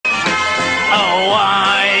Oh,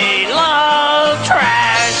 I love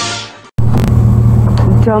trash.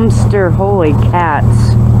 Dumpster, holy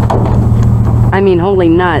cats. I mean, holy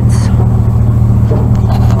nuts.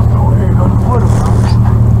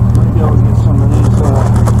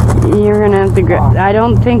 You're gonna have to go. I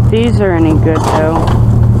don't think these are any good though.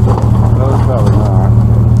 Those probably not.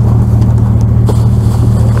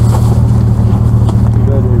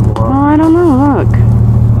 Well, I don't know, look.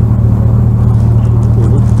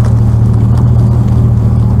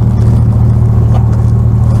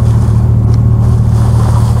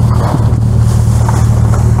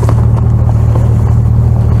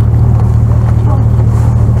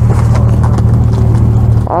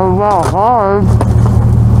 Oh, wow, hard.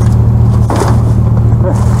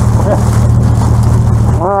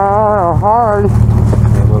 Hard. A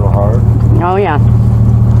little hard. Oh yeah.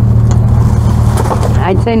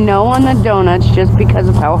 I'd say no on the donuts just because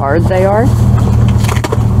of how hard they are.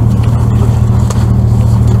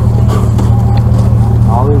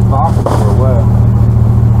 All these boxes are wet.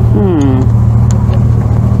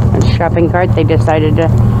 A shopping cart they decided to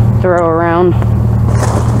throw around.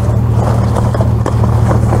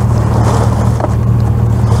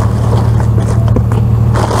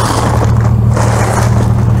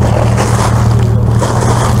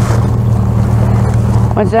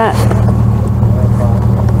 What's that?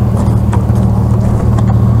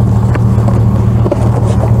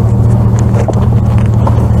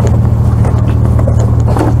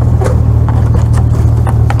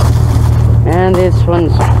 And this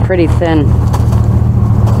one's pretty thin.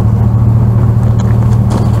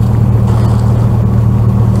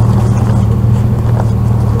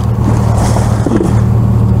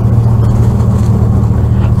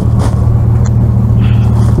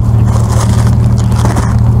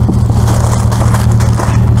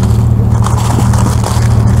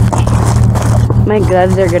 My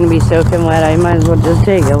gloves are going to be soaking wet. I might as well just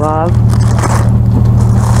take them off.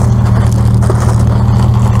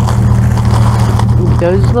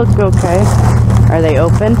 Those look okay. Are they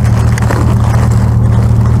open?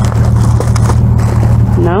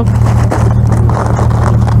 No?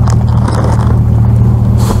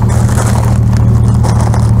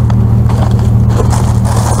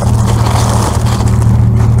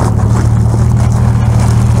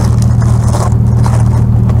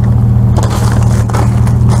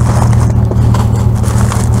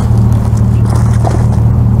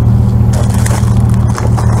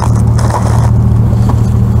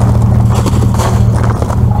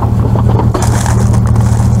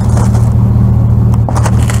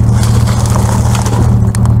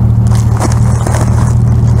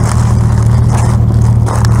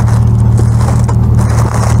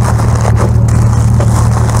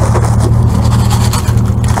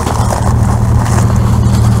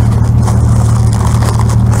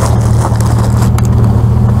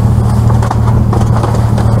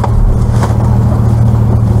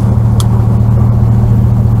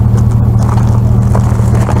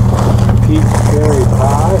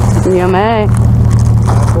 Yummy.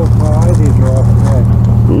 Apple pie, these are all fresh.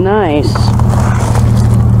 Nice.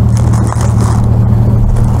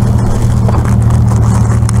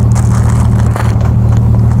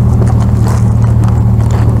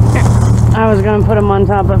 I was gonna put them on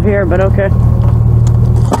top of here, but okay.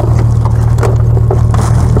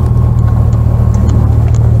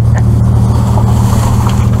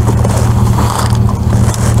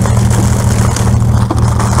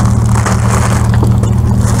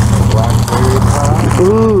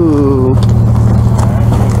 Ooh. You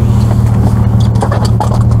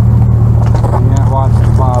can't watch the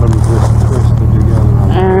bottom just twisted together.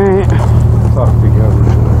 Alright. Stuck together.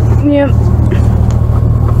 Yep.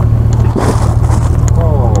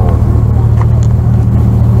 Oh.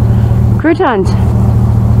 Croutons.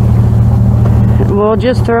 We'll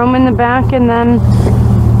just throw them in the back and then...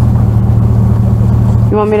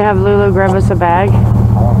 You want me to have Lulu grab us a bag? I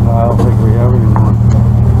don't think we have any more.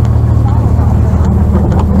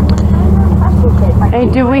 Hey,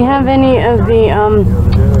 do we have any of the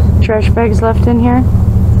trash bags left in here?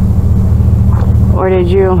 Or did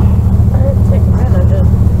you? I didn't take mine, I just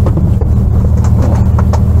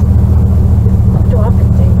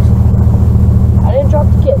dropping things. I didn't drop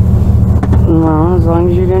the kid. Well, as long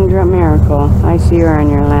as you didn't drop Miracle. I see her on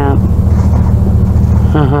your lap.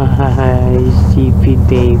 Haha, sleepy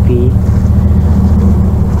baby.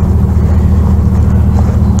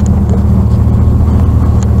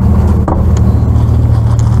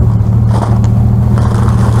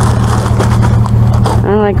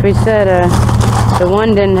 And like we said, the one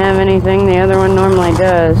didn't have anything, the other one normally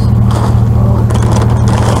does.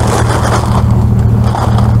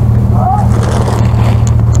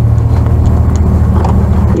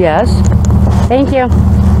 Yes. Thank you.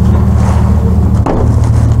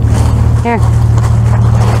 Here.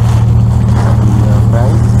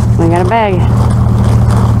 We got a bag.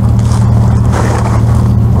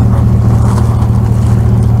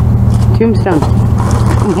 Tombstone.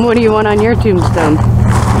 What do you want on your tombstone?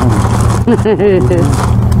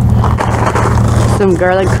 Some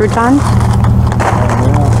garlic croutons?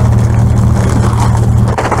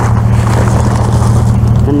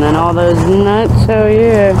 And then all those nuts, oh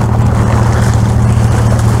yeah.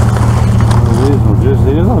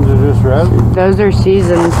 These ones are just regular. Those are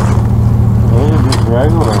seasoned. Those are just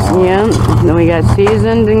regular. Huh? Yeah, then we got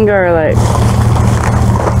seasoned and garlic.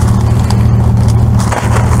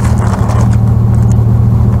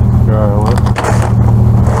 Garlic.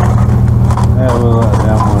 Yeah, we'll let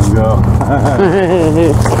that one go.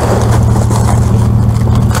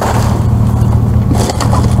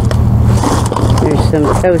 There's some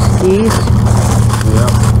toasties. Yep.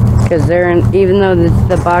 Because they're in, even though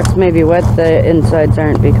the box may be wet, the insides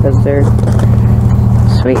aren't because they're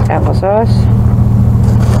sweet applesauce.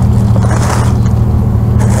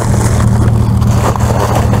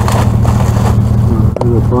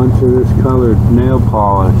 There's a bunch of this colored nail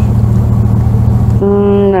polish.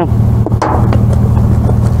 No.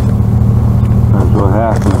 That's what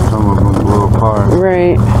happens. Some of them blow apart.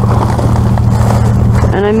 Right.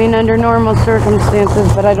 And I mean under normal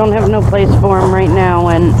circumstances, but I don't have no place for them right now,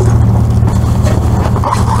 and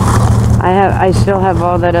I still have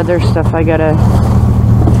all that other stuff I gotta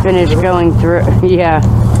finish going through. Yeah.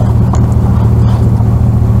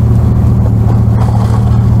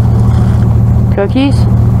 Cookies?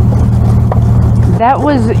 That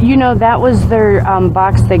was, you know, that was their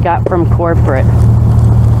box they got from corporate.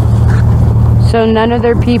 So none of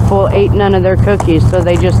their people ate none of their cookies, so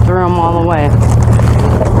they just threw them all away.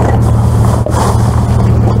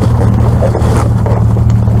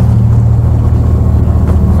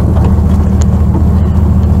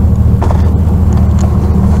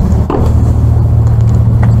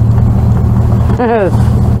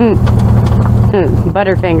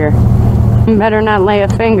 Butterfinger. You better not lay a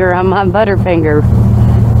finger on my Butterfinger.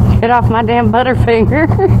 Get off my damn Butterfinger.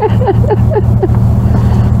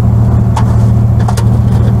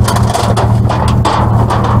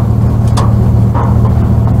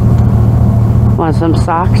 Want some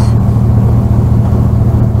socks?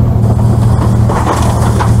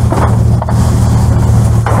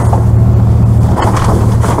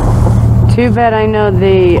 Too bad I know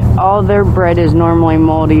all their bread is normally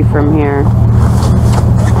moldy from here.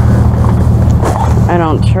 I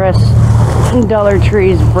don't trust Dollar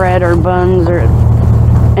Tree's bread or buns or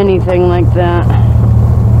anything like that.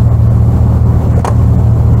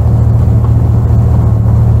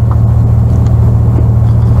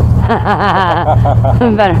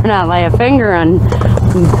 Better not lay a finger on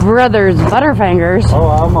brother's Butterfingers. Oh,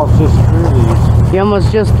 I almost just threw these. You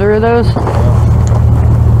almost just threw those?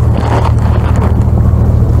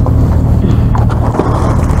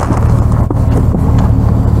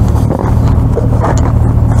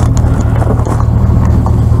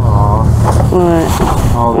 What?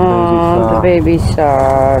 All the baby socks. The baby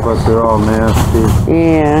socks. But they're all nasty.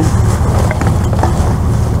 Yeah.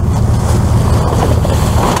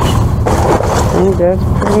 I think that's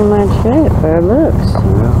pretty much it by looks.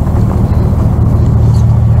 Yeah.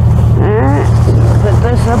 Alright, put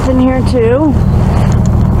this up in here too.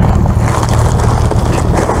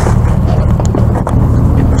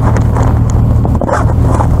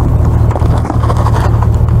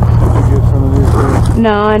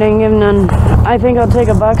 No, I didn't give none. I think I'll take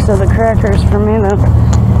a box of the crackers for me though.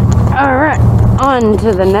 Alright, on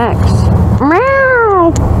to the next.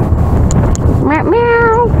 Meow! Meow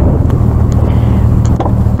meow!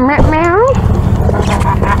 Meow meow!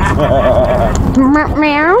 Meow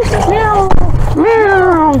meow! Meow!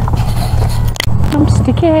 Meow!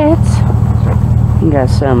 Dumpster cats. Got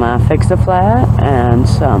some Fix-A-Flat and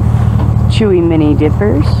some Chewy Mini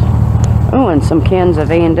Dippers. Oh, and some cans of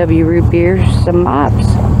A&W root beer, some mops.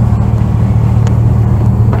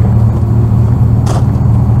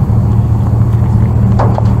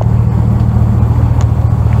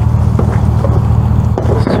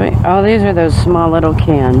 Sweet. Oh, these are those small little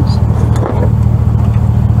cans.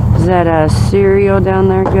 Is that a cereal down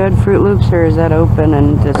there good, Fruit Loops, or is that open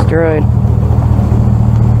and destroyed?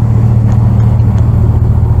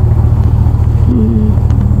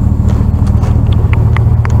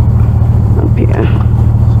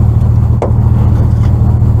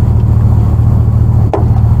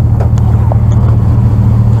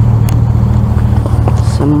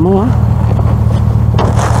 Some more.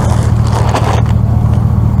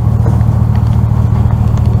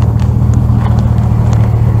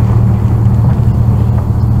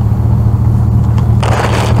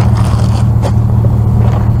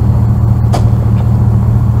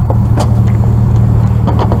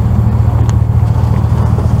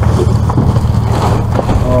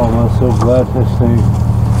 so glad to see.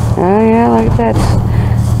 Oh yeah, look at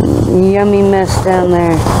that yummy mess down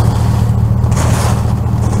there.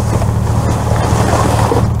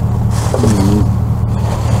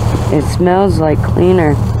 It smells like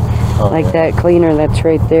cleaner. Oh, like yeah. that cleaner that's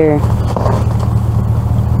right there.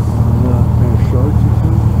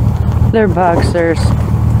 They're boxers.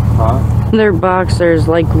 Huh? They're boxers,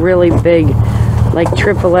 like really big. Like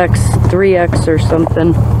XXX, 3X or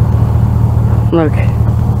something. Look.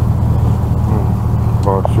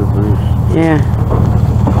 Boxer briefs. Yeah.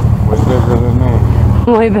 Way bigger than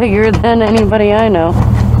me. Way bigger than anybody I know.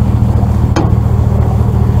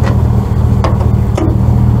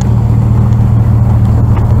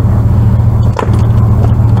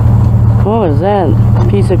 What was that?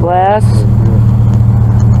 Piece of glass?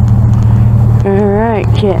 Alright,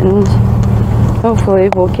 kittens. Hopefully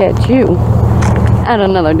we'll catch you at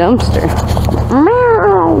another dumpster.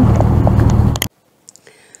 Meow.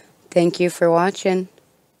 Thank you for watching.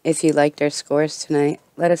 If you liked our scores tonight,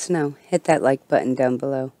 let us know. Hit that like button down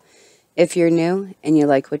below. If you're new and you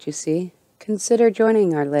like what you see, consider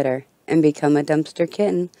joining our litter and become a dumpster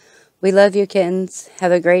kitten. We love you, kittens.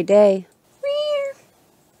 Have a great day.